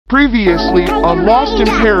Previously on Lost in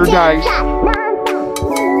Paradise.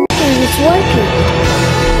 It's working.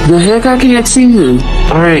 The heck, I can't see him.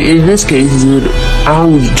 Alright, in this case, I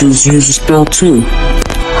would just use a spell too.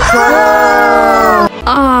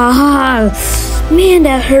 Man,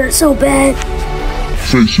 that hurt so bad.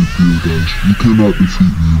 Face it, Paradise, you cannot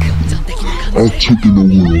defeat me anymore. I've taken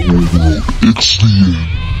over the whole world. It's the end.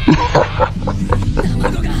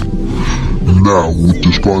 Now, with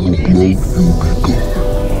this final blow, you'll be gone.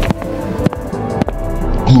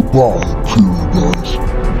 Goodbye, Paradise.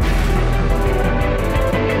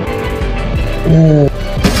 Oh.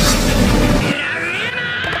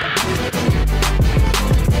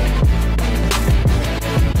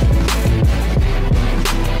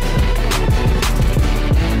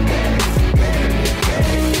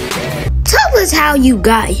 Tell us how you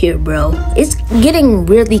got here, bro. It's getting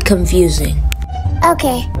really confusing.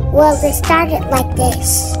 Okay, well, it started like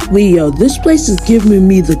this. Leo, this place is giving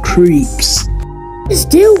me the creeps. Just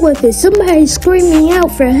deal with it. Somebody's screaming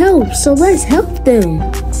out for help, so let's help them.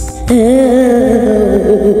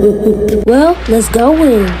 Well, let's go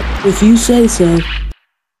in. If you say so.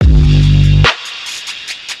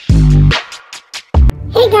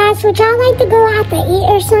 Hey guys, would y'all like to go out to eat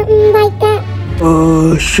or something like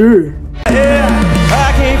that? Sure. Yeah,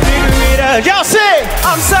 I can't figure it out. Y'all say,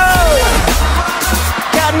 I'm so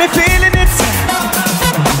got me feeling it.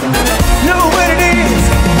 Know what it is,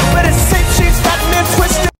 but it seems she's got me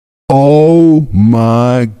twisted. Oh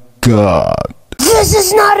my God. This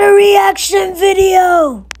is not a reaction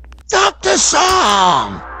video. Stop the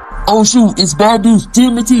song! Oh shoot, it's bad news.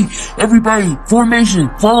 TMNT, everybody, formation,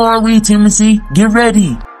 follow our lead, TMNT. Get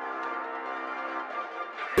ready.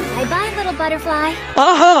 Bye-bye, little butterfly.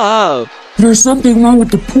 There's something wrong with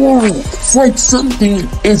the portal. It's like something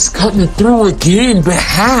is coming through again, but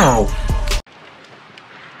how?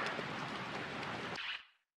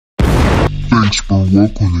 Thanks for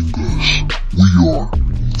welcoming us. We are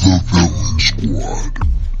the Villain Squad.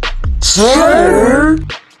 Sir?